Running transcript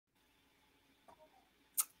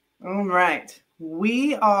All right.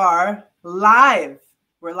 We are live.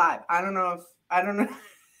 We're live. I don't know. I don't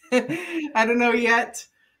know yet.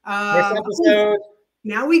 This episode.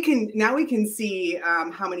 Now we can see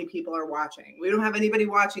how many people are watching. We don't have anybody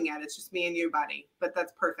watching yet. It's just me and you, buddy. But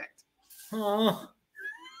that's perfect. Oh,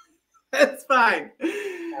 That's fine.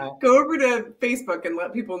 Go over to Facebook and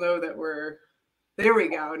let people know that we're. There we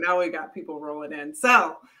go. Now we got people rolling in.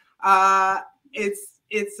 So it's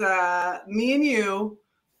me and you.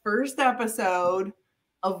 First episode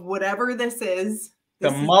of whatever this is. The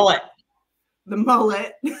mullet. The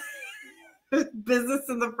mullet. Business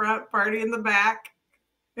in the front, party in the back.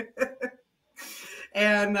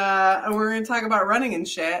 And we're going to talk about running and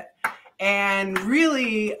shit. And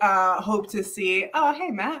really hope to see, oh, hey,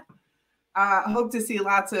 Matt. Hope to see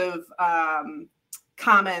lots of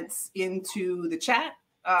comments into the chat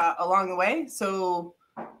along the way. So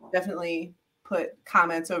definitely put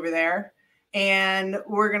comments over there. And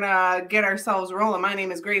we're going to get ourselves rolling. My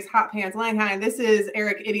name is Grace Hot Pants Langheim. This is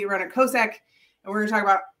Eric Idiot Runner Kosek. And we're going to talk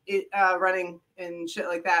about running and shit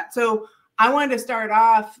like that. So I wanted to start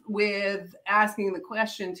off with asking the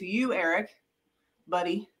question to you, Eric,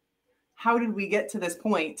 buddy. How did we get to this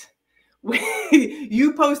point?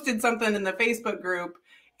 You posted something in the Facebook group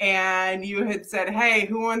and you had said, hey,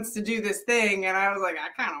 who wants to do this thing? And I was like, I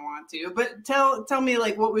kind of want to. But tell me,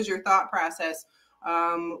 like, what was your thought process?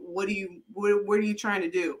 What are you trying to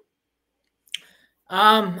do?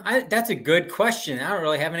 That's a good question. I don't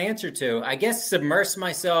really have an answer to. I guess submerge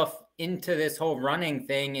myself into this whole running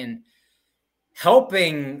thing and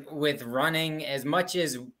helping with running as much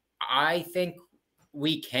as I think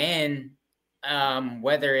we can,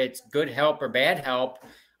 whether it's good help or bad help.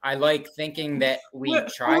 I like thinking that we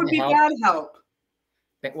try to help. Bad help?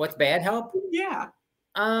 What's bad help? Yeah.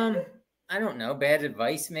 I don't know. Bad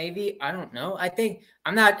advice, maybe. I don't know. I think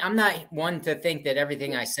I'm not one to think that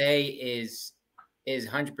everything I say is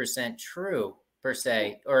 100% true per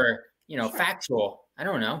se, or, sure, factual. I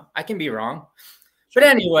don't know. I can be wrong. But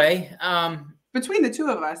anyway, between the two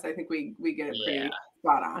of us, I think we get it pretty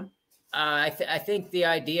spot on. I think the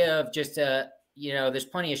idea of just there's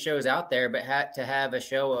plenty of shows out there, but to have a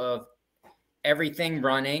show of everything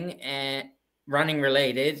running and running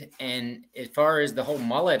related. And as far as the whole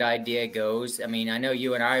mullet idea goes, I mean, I know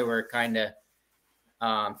you and I were kind of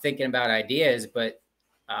thinking about ideas, but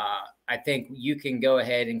I think you can go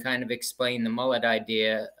ahead and kind of explain the mullet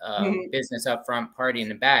idea, business up front, party in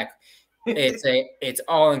the back. It's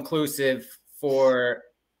all inclusive for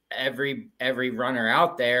every runner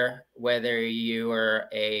out there, whether you are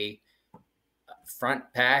a front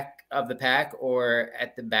pack of the pack or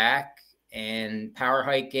at the back and power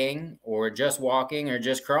hiking or just walking or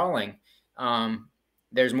just crawling.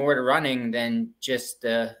 There's more to running than just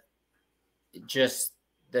the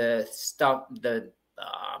stuff, the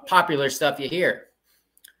popular stuff you hear.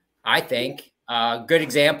 I think a good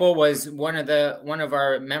example was one of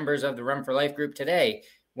our members of the Run for Life group today.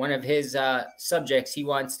 One of his subjects he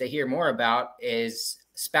wants to hear more about is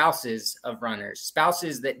spouses of runners,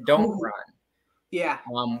 spouses that don't run. Yeah.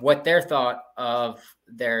 What their thought of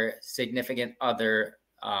their significant other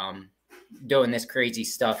doing this crazy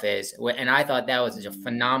stuff is. And I thought that was a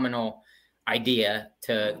phenomenal idea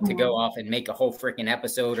to go off and make a whole freaking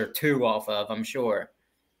episode or two off of, I'm sure.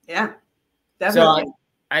 Yeah, definitely. So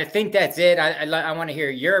I think that's it. I want to hear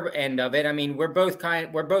your end of it. I mean, we're both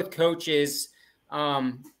coaches.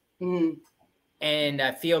 And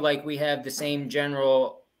I feel like we have the same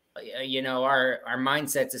general, our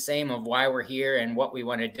mindset's the same of why we're here and what we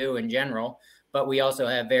want to do in general, but we also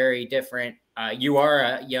have very different, you're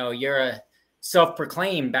a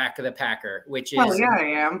self-proclaimed back of the packer, which is, I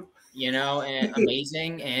am, and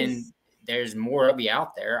amazing. And there's more of you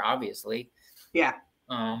out there, obviously. Yeah.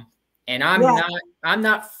 And I'm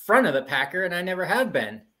not front of the packer, and I never have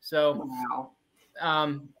been. So,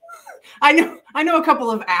 wow. I know a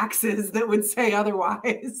couple of axes that would say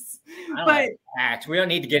otherwise. But axe. We don't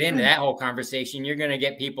need to get into that whole conversation. You're going to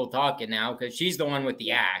get people talking now because she's the one with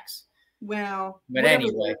the axe. Well, but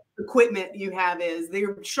anyway, equipment you have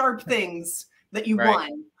they're sharp things that you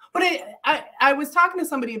won. But I was talking to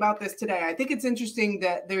somebody about this today. I think it's interesting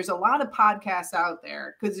that there's a lot of podcasts out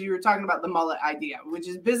there because you were talking about the mullet idea, which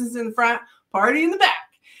is business in the front, party in the back.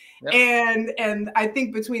 Yep. And I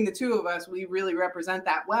think between the two of us, we really represent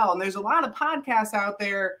that well. And there's a lot of podcasts out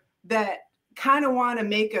there that kind of want to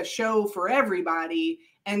make a show for everybody.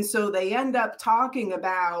 And so they end up talking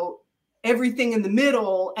about everything in the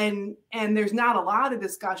middle. And there's not a lot of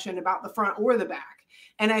discussion about the front or the back.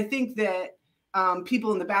 And I think that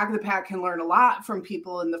people in the back of the pack can learn a lot from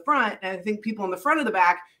people in the front. And I think people in the front of the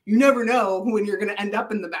back, you never know when you're going to end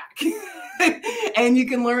up in the back. And you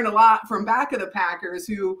can learn a lot from back of the packers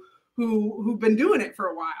who've been doing it for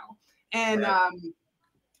a while. And right.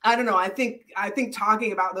 I don't know. I think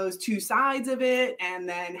talking about those two sides of it, and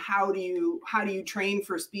then how do you train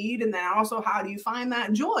for speed, and then also how do you find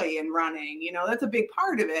that joy in running? You know, that's a big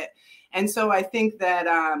part of it. And so I think that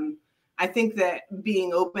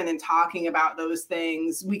being open and talking about those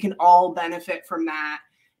things, we can all benefit from that.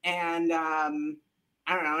 And I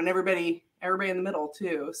don't know, and everybody in the middle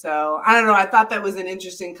too. So I don't know. I thought that was an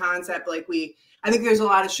interesting concept. Like I think there's a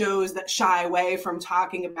lot of shows that shy away from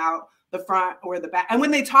talking about the front or the back. And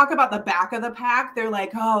when they talk about the back of the pack, they're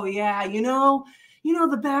like, oh yeah, you know,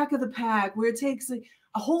 the back of the pack where it takes a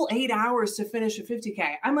whole 8 hours to finish a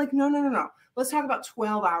 50K. I'm like, no. Let's talk about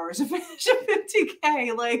 12 hours to finish a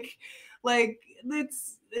 50K. Like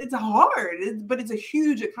it's hard, but it's a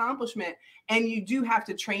huge accomplishment, and you do have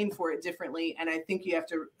to train for it differently. And I think you have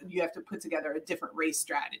to put together a different race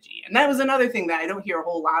strategy. And that was another thing that I don't hear a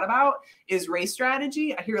whole lot about is race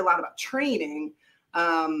strategy. I hear a lot about training,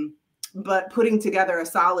 but putting together a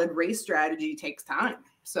solid race strategy takes time.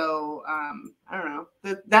 So I don't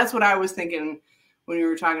know. That's what I was thinking when we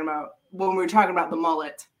were talking about the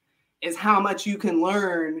mullet, is how much you can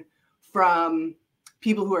learn from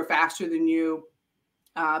people who are faster than you,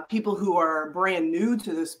 people who are brand new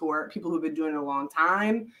to the sport, people who've been doing it a long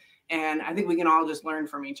time. And I think we can all just learn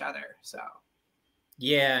from each other. So.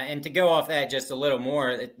 Yeah. And to go off that just a little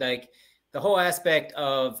more, like the whole aspect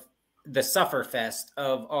of the sufferfest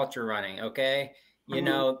of ultra running. Okay. You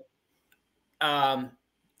know,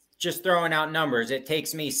 just throwing out numbers, it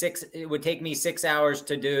would take me 6 hours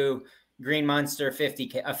to do Green Monster a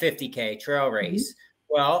 50K trail race.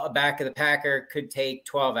 Well, a back of the packer could take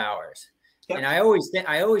 12 hours. Yep. And I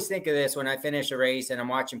always think of this when I finish a race and I'm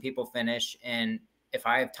watching people finish. And if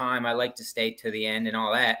I have time, I like to stay to the end and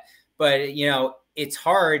all that. But, you know, it's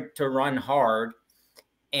hard to run hard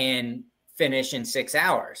and finish in 6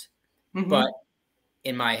 hours. But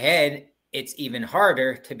in my head, it's even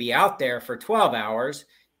harder to be out there for 12 hours.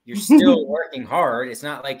 You're still working hard. It's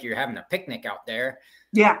not like you're having a picnic out there.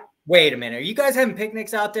 Yeah. Wait a minute. Are you guys having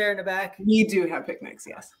picnics out there in the back? We do have picnics,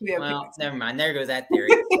 yes. Well, never mind. There goes that theory.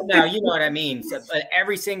 No, you know what I mean. So, but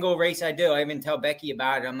every single race I do, I even tell Becky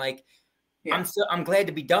about it. I'm like, yeah. I'm glad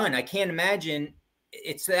to be done. I can't imagine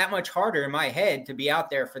it's that much harder in my head to be out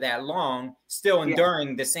there for that long, still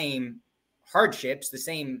enduring the same hardships, the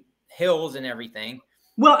same hills and everything.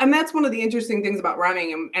 Well, and that's one of the interesting things about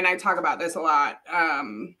running, and I talk about this a lot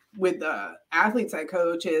with the athletes I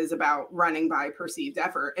coach, is about running by perceived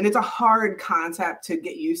effort. And it's a hard concept to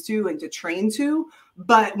get used to and to train to.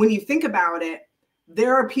 But when you think about it,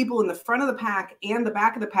 there are people in the front of the pack and the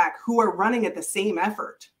back of the pack who are running at the same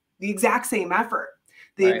effort, the exact same effort.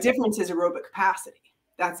 The difference is aerobic capacity.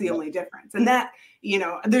 That's the only difference. And that, you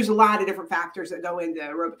know, there's a lot of different factors that go into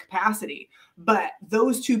aerobic capacity. But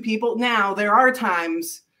those two people, now there are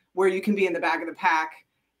times where you can be in the back of the pack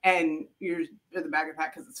and you're in the back of the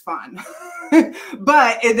pack because it's fun.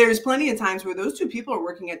 But there's plenty of times where those two people are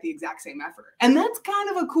working at the exact same effort. And that's kind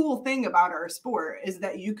of a cool thing about our sport, is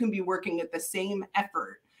that you can be working at the same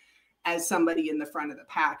effort as somebody in the front of the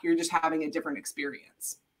pack. You're just having a different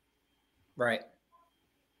experience. Right.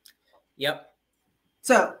 Yep.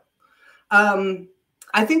 So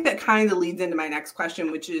I think that kind of leads into my next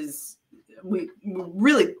question, which is, we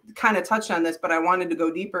really kind of touched on this, but I wanted to go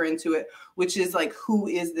deeper into it, which is like, who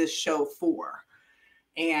is this show for?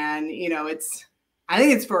 And, you know, I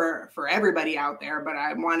think it's for everybody out there, but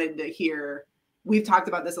I wanted to hear, we've talked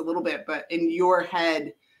about this a little bit, but in your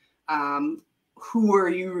head, who are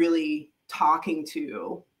you really talking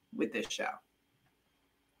to with this show?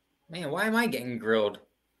 Man, why am I getting grilled?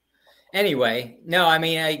 Anyway, no, I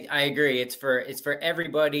mean, I agree. It's for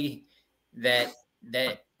everybody that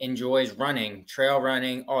enjoys running, trail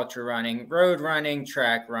running, ultra running, road running,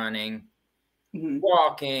 track running,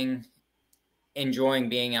 walking, enjoying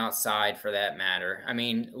being outside for that matter. I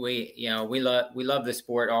mean, we love the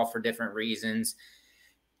sport all for different reasons.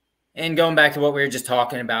 And going back to what we were just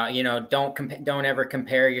talking about, you know, don't ever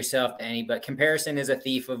compare yourself to anybody. Comparison is a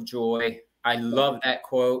thief of joy. I love that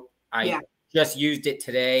quote. Just used it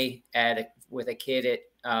today with a kid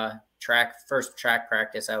at first track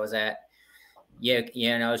practice I was at.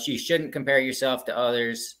 You know, you shouldn't compare yourself to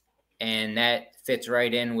others, and that fits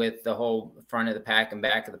right in with the whole front of the pack and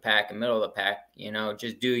back of the pack and middle of the pack. You know,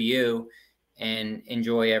 just do you and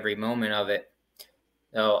enjoy every moment of it.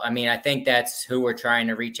 So, I mean, I think that's who we're trying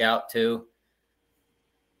to reach out to.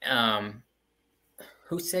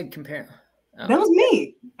 Who said compare? Oh. That was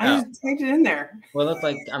me. I just typed it in there. Well, it looked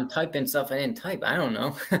like I'm typing stuff I didn't type. I don't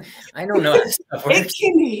know. I don't know how this stuff works. It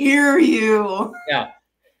can hear you. Yeah.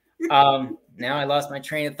 Now I lost my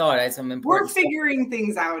train of thought. I had some important We're figuring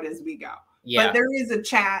things out as we go. Yeah. But there is a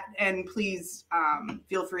chat, and please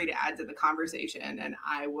feel free to add to the conversation, and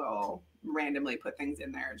I will randomly put things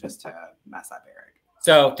in there just to mess up Eric.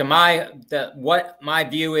 So what my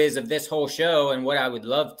view is of this whole show and what I would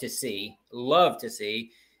love to see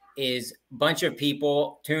is a bunch of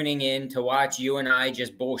people tuning in to watch you and I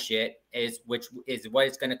just bullshit, which is what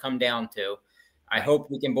it's going to come down to. I hope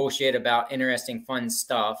we can bullshit about interesting, fun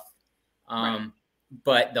stuff. Right.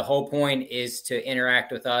 But the whole point is to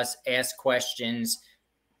interact with us, ask questions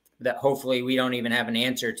that hopefully we don't even have an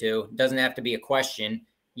answer to. It doesn't have to be a question.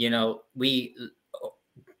 We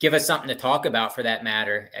give us something to talk about for that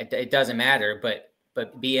matter. It doesn't matter,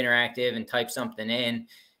 but be interactive and type something in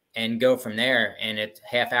and go from there. And it's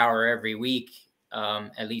half hour every week,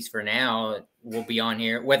 at least for now. We'll be on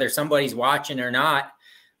here. Whether somebody's watching or not,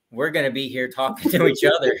 we're going to be here talking to each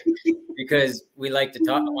other because we like to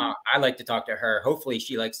talk. Well, I like to talk to her. Hopefully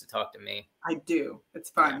she likes to talk to me. I do. It's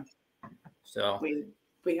fun. Yeah. So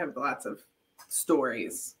we have lots of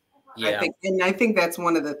stories. Yeah. I think that's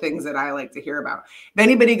one of the things that I like to hear about. If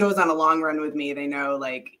anybody goes on a long run with me, they know,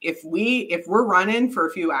 like, if we're running for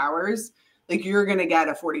a few hours, like, you're going to get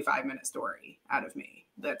a 45-minute story out of me.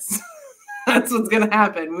 That's what's going to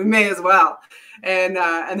happen. We may as well. And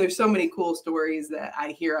there's so many cool stories that I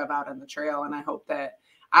hear about on the trail. And I hope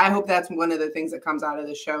that's one of the things that comes out of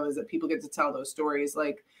the show is that people get to tell those stories.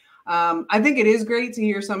 Like, I think it is great to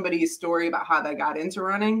hear somebody's story about how they got into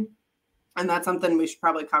running. And that's something we should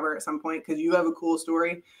probably cover at some point because you have a cool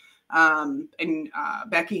story. And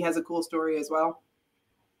Becky has a cool story as well.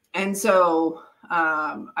 And so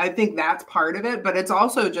I think that's part of it. But it's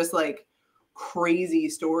also just like crazy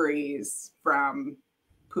stories from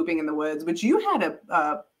pooping in the woods, which you had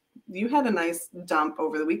a nice dump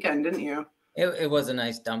over the weekend, didn't you? It was a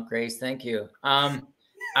nice dump, Grace. Thank you.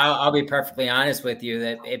 I'll be perfectly honest with you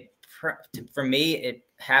that for me, it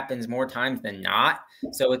happens more times than not.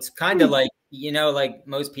 So it's kind of like, like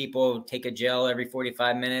most people take a gel every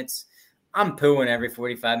 45 minutes. I'm pooing every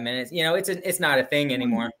 45 minutes. It's not a thing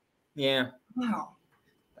anymore. Yeah. Wow.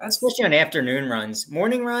 Especially on afternoon runs.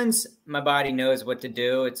 Morning runs, my body knows what to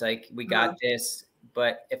do. It's like, we got this.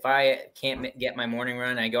 But if I can't get my morning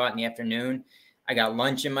run, I go out in the afternoon. I got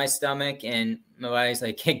lunch in my stomach and my body's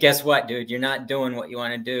like, hey, guess what, dude? You're not doing what you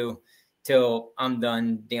want to do till I'm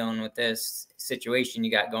done dealing with this situation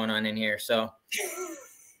you got going on in here. So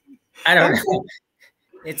I don't know.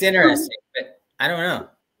 It's interesting, but I don't know.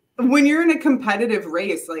 When you're in a competitive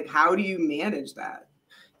race, like, how do you manage that?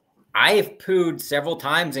 I have pooed several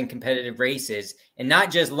times in competitive races and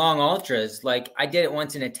not just long ultras. Like, I did it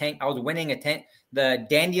once in a tank. I was winning the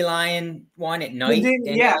Dandelion one at night.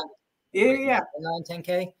 Yeah.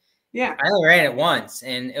 10K. Yeah. I only ran it once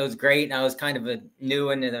and it was great. And I was kind of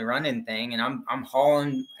new into the running thing and I'm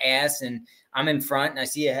hauling ass and I'm in front and I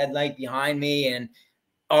see a headlight behind me and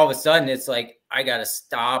all of a sudden it's like, I got to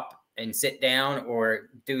stop and sit down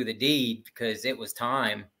or do the deed because it was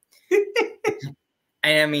time.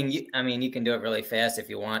 And I mean, you can do it really fast if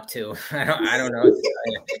you want to. I don't know.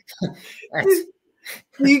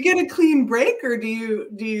 Do you get a clean break or do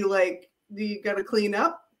you got to clean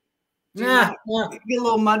up? Nah. Get a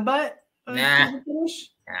little mud butt? Nah.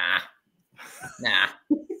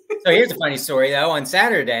 So here's a funny story though. On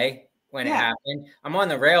Saturday when it happened, I'm on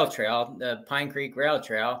the rail trail, the Pine Creek Rail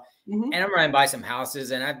Trail, and I'm running by some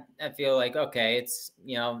houses and I feel like, okay, it's,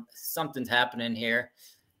 something's happening here.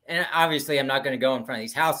 And obviously I'm not going to go in front of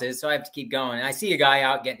these houses. So I have to keep going. And I see a guy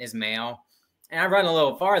out getting his mail and I run a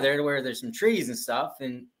little farther to where there's some trees and stuff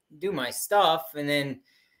and do my stuff and then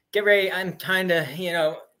get ready. I'm kind of,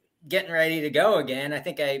 getting ready to go again. I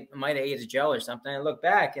think I might have ate a gel or something. I look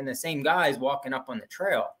back and the same guy's walking up on the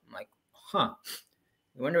trail. I'm like, I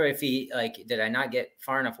wonder if did I not get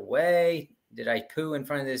far enough away? Did I poo in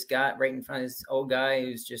front of this guy, right in front of this old guy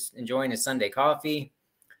who's just enjoying his Sunday coffee?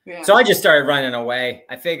 Yeah. So I just started running away.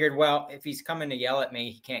 I figured, well, if he's coming to yell at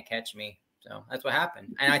me, he can't catch me. So that's what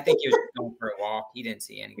happened. And I think he was going for a walk. He didn't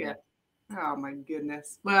see anything. Yeah. Oh my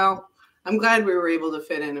goodness. Well, I'm glad we were able to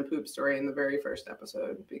fit in a poop story in the very first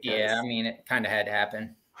episode. Yeah, I mean, it kind of had to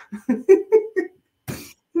happen.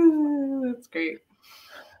 That's great.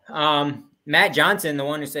 Matt Johnson, the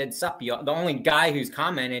one who said sup, y'all, the only guy who's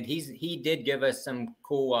commented, he did give us some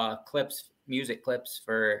cool music clips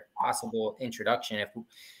for possible introduction. If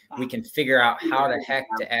we can figure out how the heck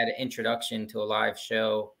to add an introduction to a live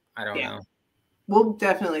show, I don't know. We'll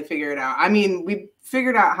definitely figure it out. I mean, we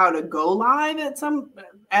figured out how to go live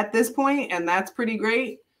at this point, and that's pretty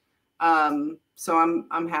great. So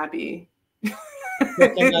I'm happy.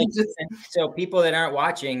 So people that aren't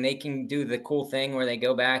watching, they can do the cool thing where they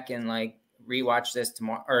go back and like rewatch this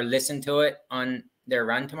tomorrow or listen to it on their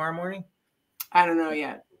run tomorrow morning. I don't know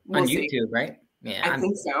yet. We'll on YouTube, see. Right? Yeah, I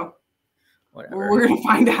think so. Whatever. We're gonna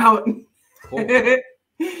find out. Cool.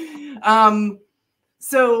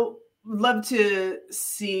 So love to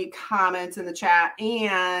see comments in the chat,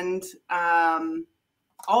 and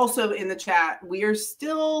also in the chat, we are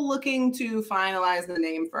still looking to finalize the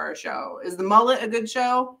name for our show. Is the Mullet a good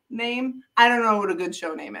show name? I don't know what a good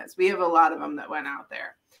show name is. We have a lot of them that went out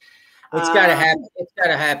there. It's got to happen. It's got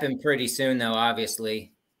to happen pretty soon, though,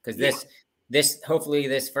 obviously, because this hopefully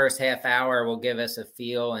this first half hour will give us a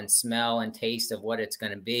feel and smell and taste of what it's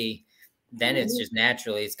going to be. Then it's just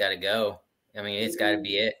naturally it's got to go. I mean, it's got to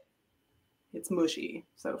be it. It's mushy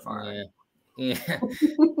so far. Yeah.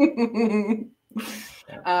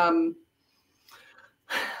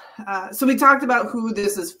 So we talked about who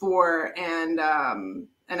this is for, and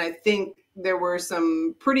I think there were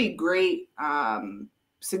some pretty great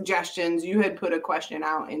suggestions. You had put a question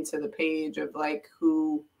out into the page of like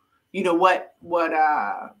who, what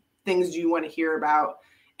things do you want to hear about?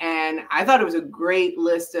 And I thought it was a great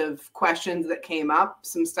list of questions that came up,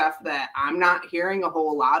 some stuff that I'm not hearing a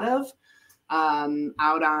whole lot of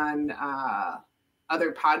out on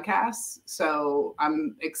other podcasts. So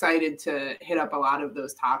I'm excited to hit up a lot of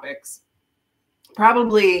those topics.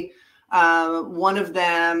 Probably one of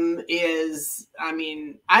them is, I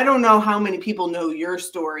mean, I don't know how many people know your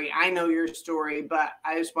story. I know your story, but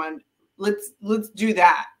I just want, let's do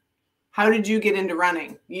that. How did you get into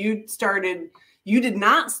running? You did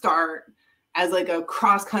not start as like a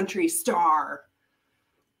cross-country star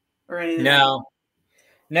or anything.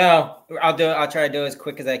 No, I'll try to do it as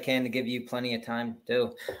quick as I can to give you plenty of time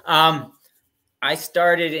to. I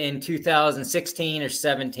started in 2016 or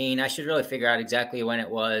 17. I should really figure out exactly when it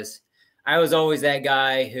was. I was always that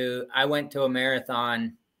guy who I went to a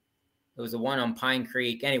marathon. It was the one on Pine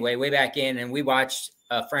Creek. Anyway, way back in, and we watched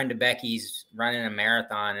a friend of Becky's running a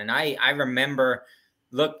marathon. And I remember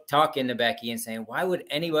talking to Becky and saying, why would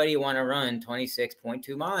anybody want to run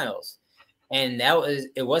 26.2 miles? And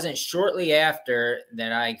it wasn't shortly after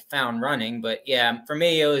that I found running, but yeah, for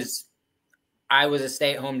me, I was a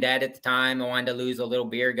stay-at-home dad at the time. I wanted to lose a little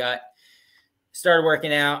beer gut, started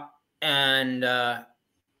working out, and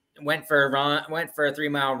went for a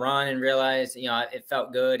 3-mile run and realized, it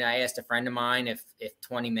felt good. I asked a friend of mine if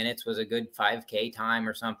 20 minutes was a good 5K time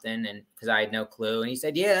or something. And cause I had no clue. And he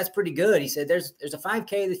said, yeah, that's pretty good. He said, there's a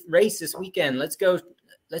 5K race this weekend. Let's go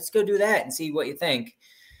do that and see what you think.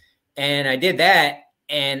 And I did that,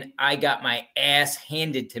 and I got my ass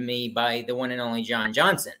handed to me by the one and only John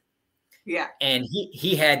Johnson. Yeah. And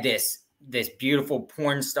he had this beautiful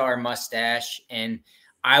porn star mustache, and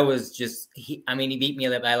I was he beat me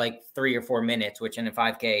by like 3 or 4 minutes, which in a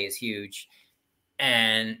 5K is huge.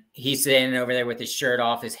 And he's standing over there with his shirt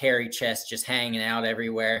off, his hairy chest just hanging out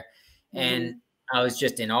everywhere. Mm-hmm. And I was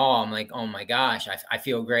just in awe. I'm like, oh my gosh, I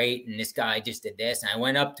feel great. And this guy just did this. And I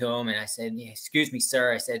went up to him and I said, excuse me,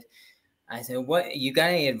 sir. I said, what, you got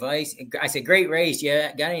any advice? I said, great race.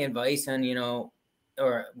 Yeah. Got any advice on,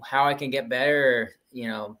 or how I can get better,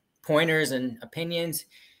 or, pointers and opinions?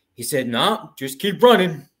 He said, no, just keep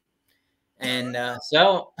running. And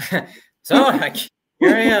so here I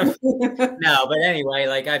am. No, but anyway,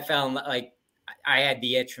 like I found like I had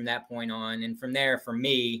the itch from that point on. And from there, for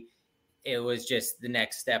me, it was just the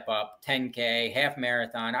next step up. 10K, half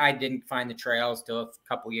marathon. I didn't find the trails till a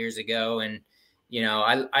couple years ago. And,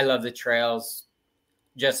 I love the trails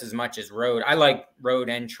just as much as road. I like road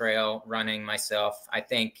and trail running myself, I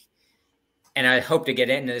think. And I hope to get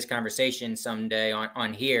into this conversation someday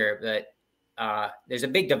on here, but there's a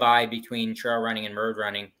big divide between trail running and road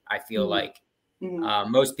running. I feel like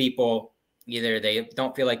most people, either they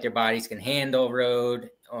don't feel like their bodies can handle road,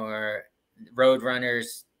 or road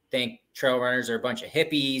runners think trail runners are a bunch of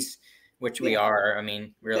hippies, which we are. I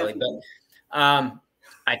mean, really. Definitely. But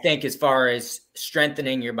I think as far as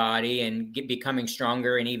strengthening your body and becoming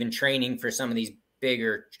stronger and even training for some of these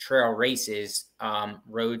bigger trail races,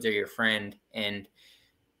 roads are your friend and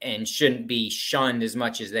shouldn't be shunned as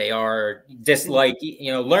much as they are. Dislike,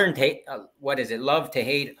 learn to what is it? Love to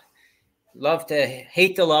hate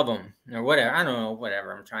to love them, or whatever. I don't know,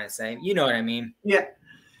 whatever I'm trying to say. You know what I mean? Yeah.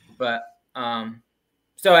 But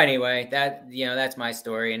so anyway, that's my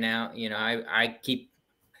story. And now, I keep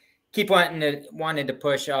wanted to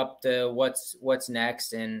push up to what's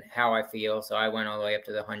next and how I feel. So I went all the way up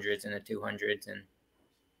to the 100s and the 200s, and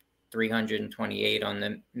 328 on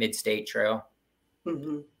the Mid-State Trail.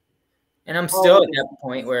 Mm-hmm. And I'm still at that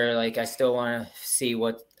point where like I still want to see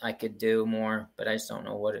what I could do more, but I just don't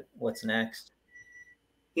know what's next.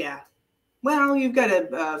 Yeah. Well, you've got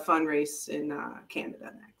a fun race in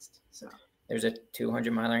Canada next. So there's a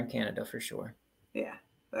 200 miler in Canada for sure. Yeah,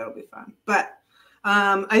 that'll be fun. But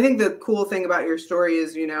I think the cool thing about your story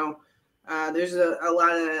is, you know, there's a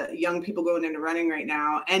lot of young people going into running right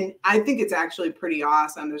now. And I think it's actually pretty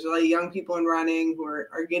awesome. There's a lot of young people in running who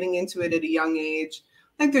are getting into it at a young age.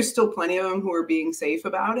 I think there's still plenty of them who are being safe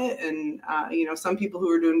about it. And, you know, some people who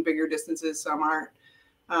are doing bigger distances, some aren't.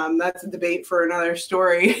 That's a debate for another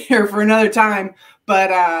story or for another time.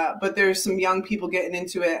 But there's some young people getting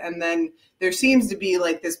into it. And then there seems to be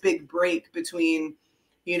like this big break between,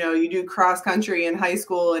 you know, you do cross country in high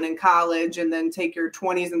school and in college and then take your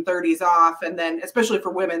 20s and 30s off. And then, especially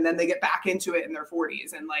for women, then they get back into it in their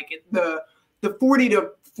 40s. And like the 40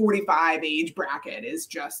 to 45 age bracket is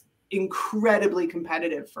just incredibly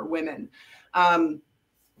competitive for women.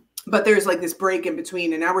 But there's like this break in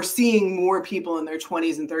between. And now we're seeing more people in their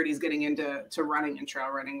 20s and 30s getting into running and trail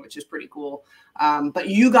running, which is pretty cool. But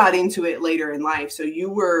you got into it later in life. So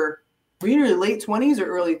were you in your late 20s or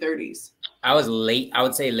early 30s? I was late. I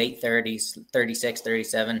would say late 30s, 36,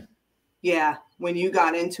 37. Yeah, when you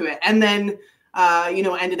got into it. And then, you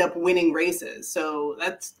know, ended up winning races. So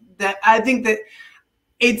I think that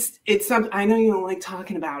it's something. I know you don't like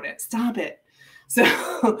talking about it. Stop it. So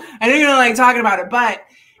I know you don't like talking about it, but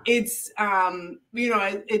it's, you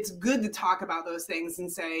know, it's good to talk about those things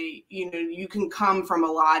and say, you know, you can come from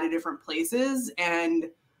a lot of different places and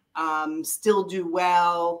still do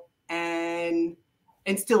well and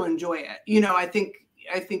still enjoy it. You know, I think,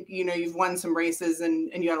 you know, you've won some races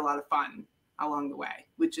and you had a lot of fun along the way,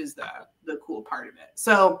 which is the cool part of it.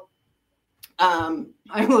 So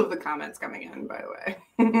I love the comments coming in, by the way.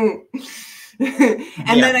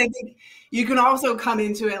 And then I think you can also come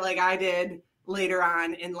into it like I did later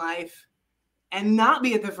on in life and not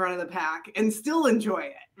be at the front of the pack and still enjoy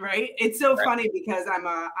it, right? It's so funny because I'm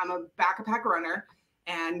a back-a-pack runner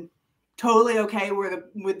and totally okay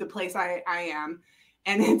with the place I am.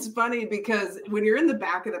 And it's funny because when you're in the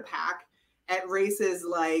back of the pack at races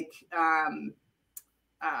like,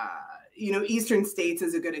 you know, Eastern States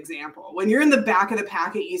is a good example. When you're in the back of the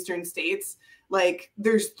pack at Eastern States, like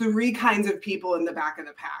there's three kinds of people in the back of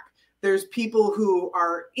the pack. There's people who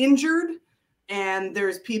are injured and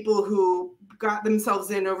there's people who got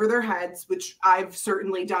themselves in over their heads, which I've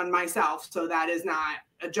certainly done myself. So that is not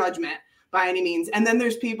a judgment by any means. And then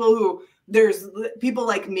there's people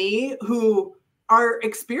like me who are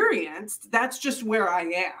experienced. That's just where I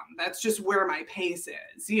am. That's just where my pace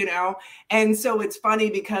is, you know? And so it's funny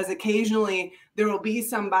because occasionally there will be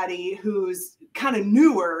somebody who's kind of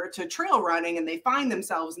newer to trail running and they find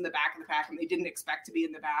themselves in the back of the pack and they didn't expect to be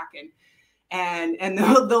in the back. And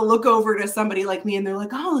they'll look over to somebody like me and they're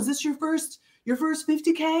like, oh, is this your first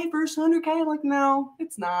 50K, first 100K? I'm like, no,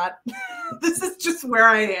 it's not. This is just where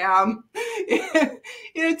I am.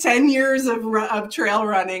 You know, 10 years of trail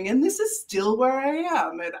running, and this is still where I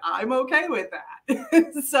am, and I'm okay with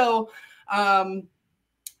that. So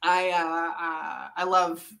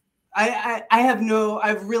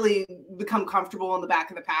I've really become comfortable in the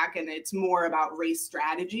back of the pack, and it's more about race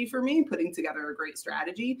strategy for me, putting together a great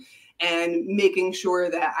strategy and making sure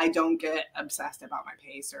that I don't get obsessed about my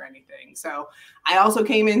pace or anything. So I also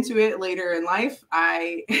came into it later in life.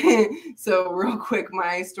 So real quick,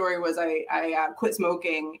 my story was I quit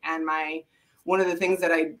smoking, and one of the things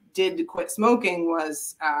that I did to quit smoking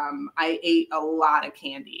was I ate a lot of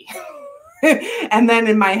candy. And then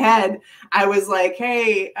in my head, I was like,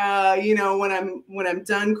 hey, you know, when I'm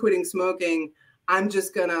done quitting smoking, I'm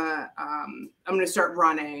gonna start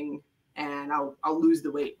running and I'll lose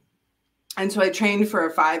the weight. And so I trained for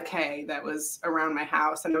a 5K that was around my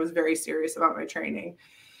house, and I was very serious about my training.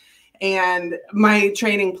 And my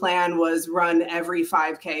training plan was run every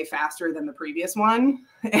 5K faster than the previous one.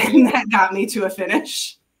 And that got me to a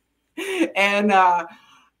finish. And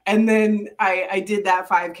then I did that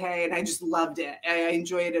 5K and I just loved it. I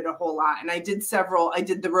enjoyed it a whole lot. And I did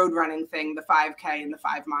the road running thing, the 5K and the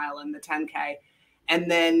 5 mile and the 10K. And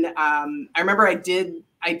then I remember I did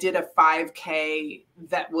a 5K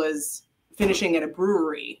that was finishing at a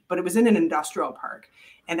brewery, but it was in an industrial park.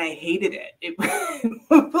 And I hated it. It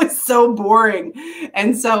was so boring.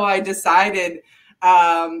 And so I decided,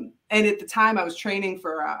 and at the time I was training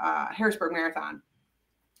for a Harrisburg Marathon.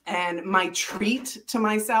 And my treat to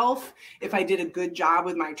myself, if I did a good job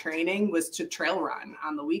with my training, was to trail run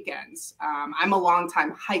on the weekends. I'm a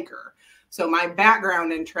longtime hiker. So my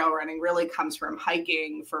background in trail running really comes from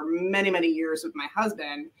hiking for many, many years with my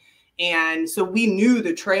husband. And so we knew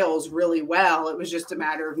the trails really well. It was just a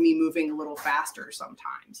matter of me moving a little faster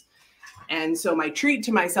sometimes. And so my treat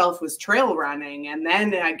to myself was trail running. And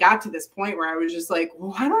then I got to this point where I was just like,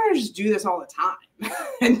 well, why don't I just do this all the time?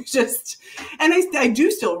 and I do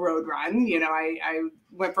still road run. You know, I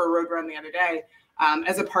went for a road run the other day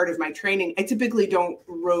as a part of my training. I typically don't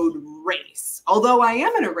road race, although I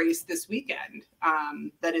am in a race this weekend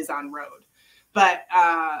that is on road. But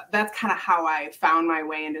that's kind of how I found my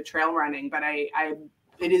way into trail running. But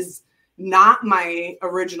it is not my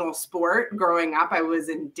original sport. Growing up, I was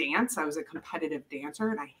in dance. I was a competitive dancer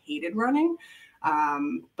and I hated running.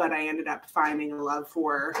 But I ended up finding a love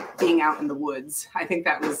for being out in the woods. I think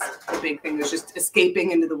that was the big thing, was just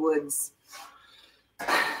escaping into the woods.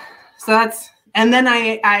 So and then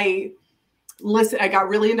I got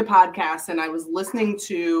really into podcasts, and I was listening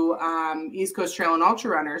to East Coast Trail and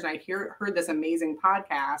Ultra Runners. And I heard this amazing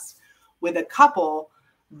podcast with a couple,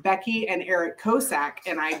 Becky and Eric Kosak,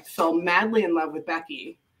 and I fell madly in love with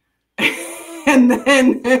Becky. And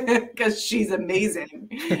then, because she's amazing.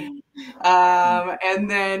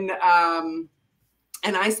 And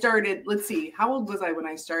I started, let's see, how old was I when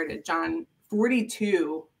I started? John,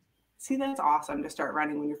 42. See, that's awesome to start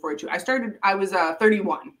running when you're 42. I was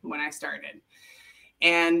 31 when I started.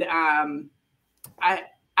 And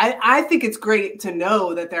I think it's great to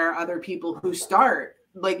know that there are other people who start,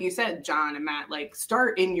 like you said, John and Matt, like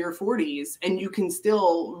start in your 40s and you can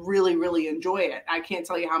still really, really enjoy it. I can't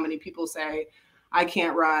tell you how many people say, I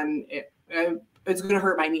can't run. It's going to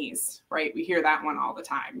hurt my knees, right? We hear that one all the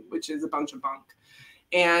time, which is a bunch of bunk.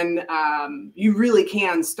 And you really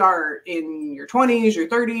can start in your 20s, your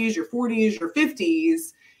 30s, your 40s, your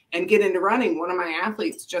 50s, and get into running. One of my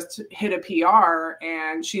athletes just hit a PR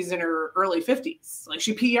and she's in her early 50s. Like,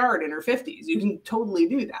 she PR'd in her 50s. You can totally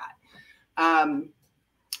do that.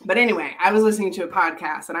 But anyway, I was listening to a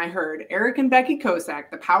podcast and I heard Eric and Becky Kosak,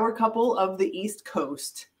 the power couple of the East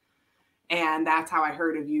Coast. And that's how I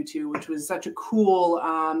heard of you two, which was such a cool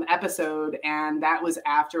episode. And that was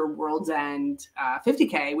after World's End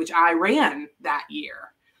 50K, which I ran that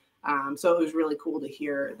year. So it was really cool to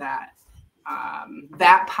hear that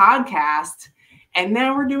podcast. And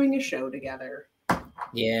now we're doing a show together.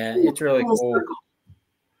 Yeah, it's really cool.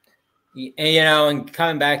 And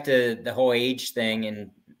coming back to the whole age thing, and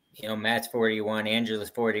Matt's 41, Angela's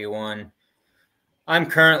 41. I'm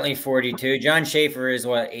currently 42. John Schaefer is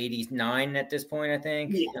 89 at this point, I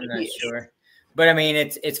think. Yeah, I'm not sure. But I mean,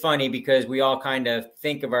 it's funny because we all kind of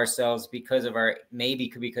think of ourselves because of our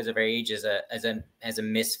age as a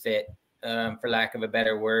misfit, for lack of a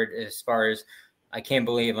better word, as far as I can't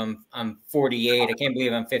believe I'm 48. I can't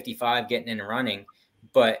believe I'm 55 getting into running.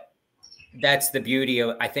 But that's the beauty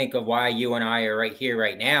of why you and I are right here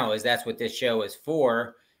right now, is that's what this show is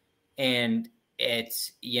for. And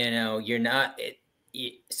it's, you're not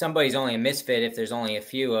somebody's only a misfit if there's only a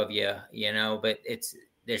few of you, but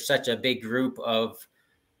there's such a big group of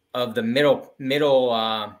the middle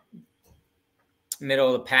of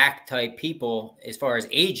the pack type people as far as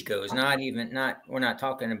age goes. We're not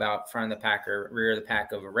talking about front of the pack or rear of the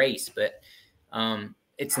pack of a race, but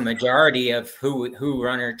it's the majority of who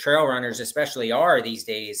trail runners especially are these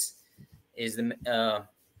days, is the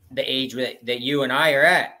age that you and I are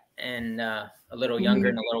at, and a little younger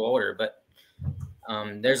and a little older. But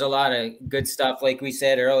there's a lot of good stuff. Like we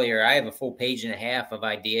said earlier, I have a full page and a half of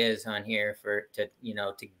ideas on here to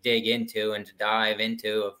dig into and to dive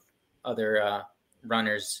into, of other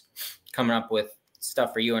runners coming up with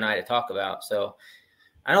stuff for you and I to talk about. So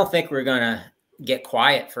I don't think we're going to get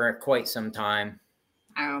quiet for quite some time.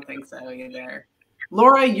 I don't think so either.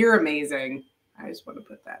 Laura, you're amazing. I just want to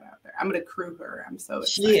put that out there. I'm going to crew her. I'm so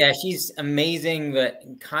excited. Yeah, she's amazing, but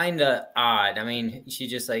kind of odd. I mean, she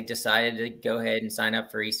just decided to go ahead and sign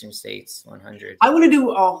up for Eastern States 100. I want to do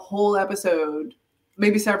a whole episode,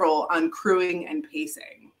 maybe several, on crewing and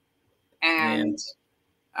pacing, and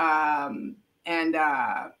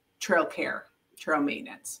trail care, trail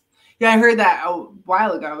maintenance. Yeah, I heard that a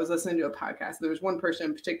while ago. I was listening to a podcast. There was one person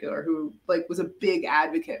in particular who was a big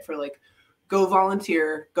advocate for go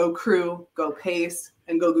volunteer, go crew, go pace,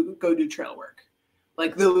 and go do trail work.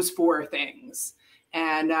 Those 4 things.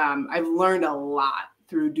 And I've learned a lot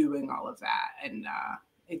through doing all of that. And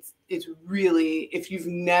it's really, if you've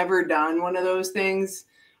never done one of those things,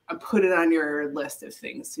 put it on your list of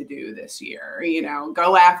things to do this year.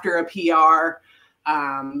 Go after a PR,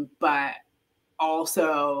 but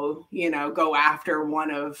also, go after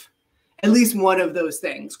at least one of those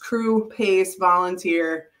things: crew, pace,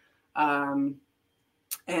 volunteer, and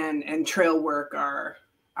trail work are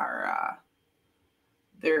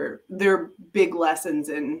they're big lessons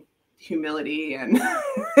in humility and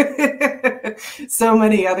so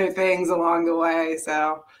many other things along the way.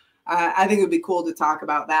 So I think it would be cool to talk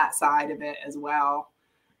about that side of it as well.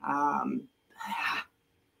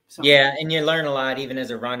 So. Yeah, and you learn a lot even as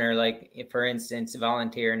a runner. Like, if, for instance,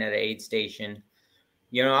 volunteering at an aid station.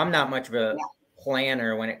 You know, I'm not much of a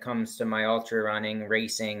planner when it comes to my ultra running,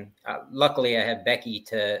 racing. Luckily, I have Becky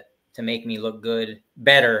to make me look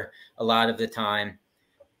better a lot of the time.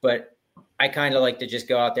 But I kind of like to just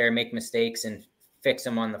go out there and make mistakes and fix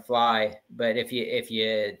them on the fly. But if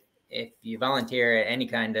you volunteer at any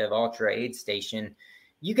kind of ultra aid station,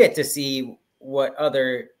 you get to see what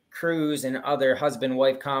other crews and other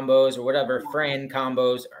husband-wife combos or whatever friend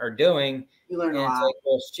combos are doing. You learn a lot. It's like,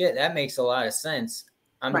 well, shit, that makes a lot of sense.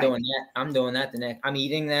 I'm doing that. I'm doing that the next. I'm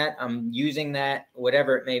eating that. I'm using that,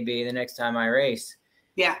 whatever it may be, the next time I race.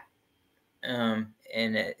 Yeah. And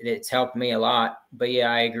it's helped me a lot. But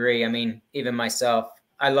yeah, I agree. I mean, even myself,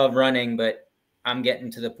 I love running, but I'm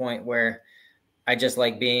getting to the point where I just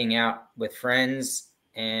like being out with friends,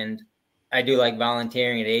 and I do like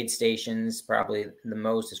volunteering at aid stations, probably the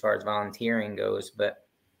most as far as volunteering goes. But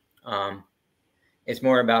it's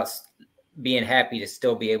more about being happy to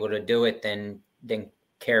still be able to do it than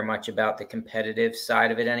care much about the competitive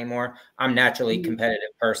side of it anymore. I'm naturally a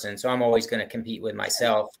competitive person, so I'm always going to compete with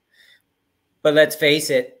myself. But let's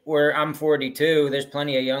face it, I'm 42. There's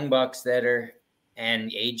plenty of young bucks that are,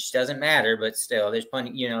 and age doesn't matter, but still, there's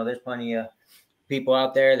plenty of people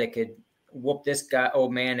out there that could whoop this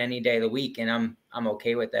old man any day of the week, and I'm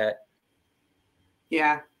okay with that.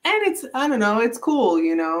 Yeah. And I don't know, it's cool,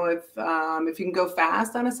 you know, if you can go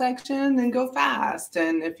fast on a section, then go fast.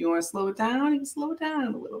 And if you want to slow it down, you can slow it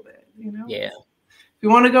down a little bit, you know? Yeah. If you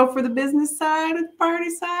want to go for the business side or the party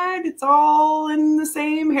side, it's all in the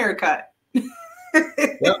same haircut.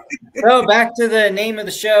 Yep. So back to the name of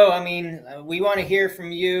the show. I mean, we want to hear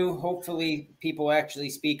from you. Hopefully people actually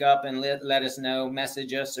speak up and let us know,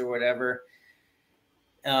 message us or whatever.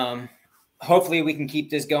 Hopefully we can keep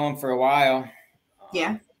this going for a while.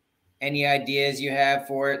 Yeah. Any ideas you have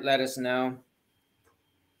for it, let us know.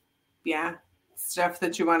 Yeah. Stuff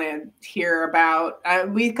that you want to hear about.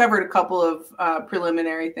 We covered a couple of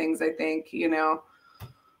preliminary things, I think, you know,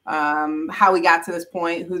 how we got to this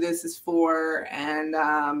point, who this is for, and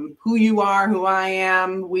who you are, who I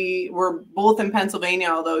am. We're both in Pennsylvania,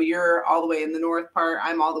 although you're all the way in the north part.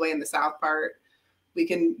 I'm all the way in the south part. We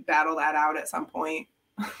can battle that out at some point.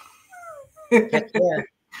 Heck yeah.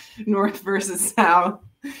 North versus south.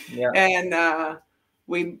 Yeah. And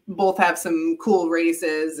we both have some cool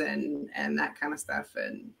races and that kind of stuff.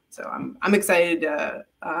 And so I'm excited to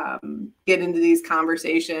get into these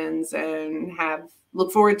conversations and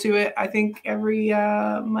look forward to it. I think every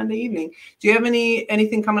Monday evening. Do you have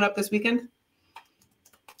anything coming up this weekend?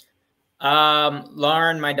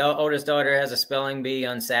 Lauren, my oldest daughter, has a spelling bee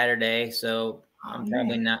on Saturday, so I'm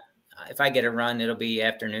probably not. If I get a run, it'll be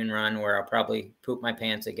afternoon run where I'll probably poop my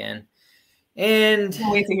pants again. And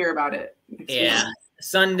can't wait to hear about it. Yeah.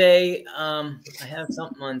 Sunday, I have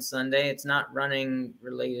something on Sunday. It's not running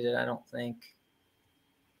related, I don't think.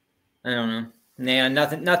 I don't know. Yeah,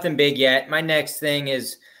 nothing big yet. My next thing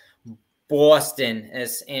is Boston,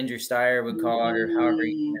 as Andrew Steyer would call it, or however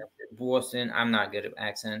you know it. Boston. I'm not good at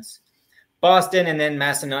accents. Boston, and then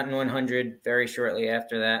Massanutten 100 very shortly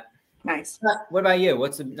after that. Nice. What about you?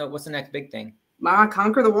 What's the next big thing?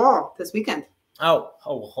 Conquer the Wall this weekend. Oh,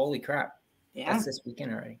 holy crap. Yeah. That's this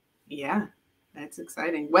weekend already. Yeah. That's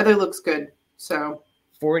exciting. Weather looks good. So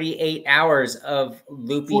 48 hours of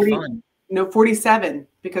loopy fun. No, 47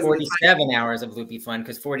 because 47 hours of loopy fun,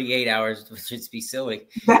 because 48 hours would just be silly.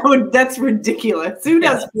 That's ridiculous. Who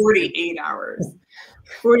does 48 hours?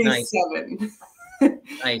 47.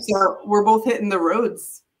 Nice. So we're both hitting the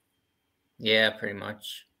roads. Yeah, pretty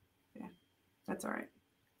much. That's all right.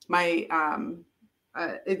 My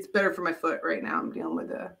it's better for my foot right now. I'm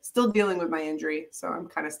still dealing with my injury, so I'm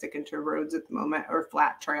kind of sticking to roads at the moment, or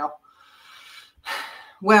flat trail.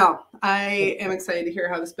 Well, I am excited to hear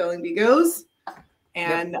how the spelling bee goes,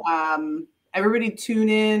 and everybody tune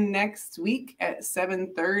in next week at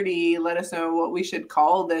 7:30. Let us know what we should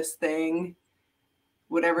call this thing,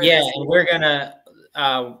 whatever. Yeah, and we're gonna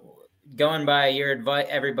going by your advice,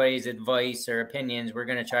 everybody's advice or opinions. We're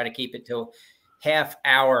gonna try to keep it to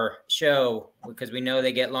half-hour show because we know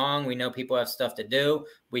they get long. We know people have stuff to do.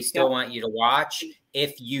 We still want you to watch.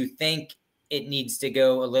 If you think it needs to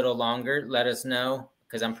go a little longer, let us know,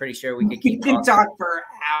 because I'm pretty sure we could keep talk for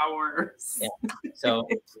hours. Yeah. So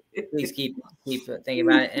please keep thinking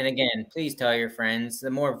about it. And again, please tell your friends. The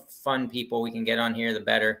more fun people we can get on here, the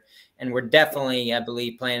better. And we're definitely, I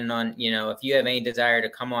believe, planning on, if you have any desire to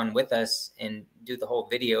come on with us and do the whole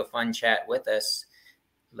video fun chat with us,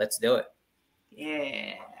 let's do it.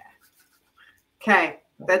 Yeah. Okay.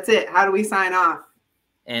 That's it. How do we sign off?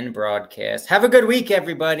 End broadcast. Have a good week,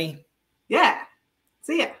 everybody. Yeah.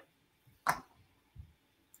 See ya.